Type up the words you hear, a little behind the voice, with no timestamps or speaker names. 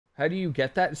How do you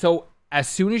get that? So as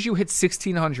soon as you hit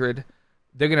 1600,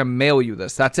 they're going to mail you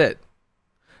this. That's it.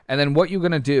 And then what you're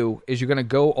going to do is you're going to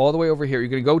go all the way over here. You're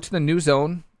going to go to the new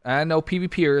zone. I know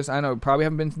PvPers. I know probably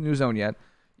haven't been to the new zone yet.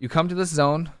 You come to this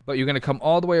zone, but you're going to come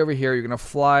all the way over here. You're going to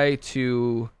fly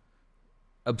to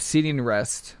Obsidian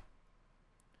Rest.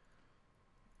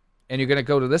 And you're going to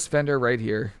go to this vendor right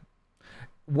here.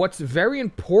 What's very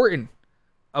important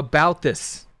about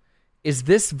this is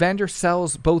this vendor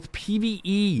sells both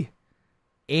PvE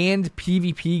and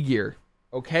PvP gear.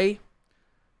 Okay?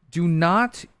 Do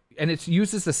not, and it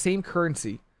uses the same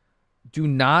currency. Do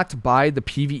not buy the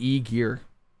PvE gear.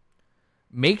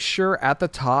 Make sure at the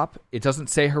top it doesn't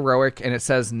say heroic and it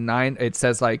says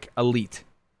like elite.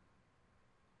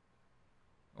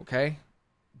 Okay?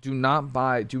 Do not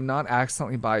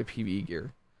accidentally buy PvE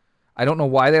gear. I don't know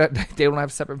why they don't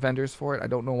have separate vendors for it. I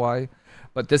don't know why.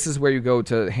 But this is where you go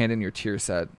to hand in your tier set.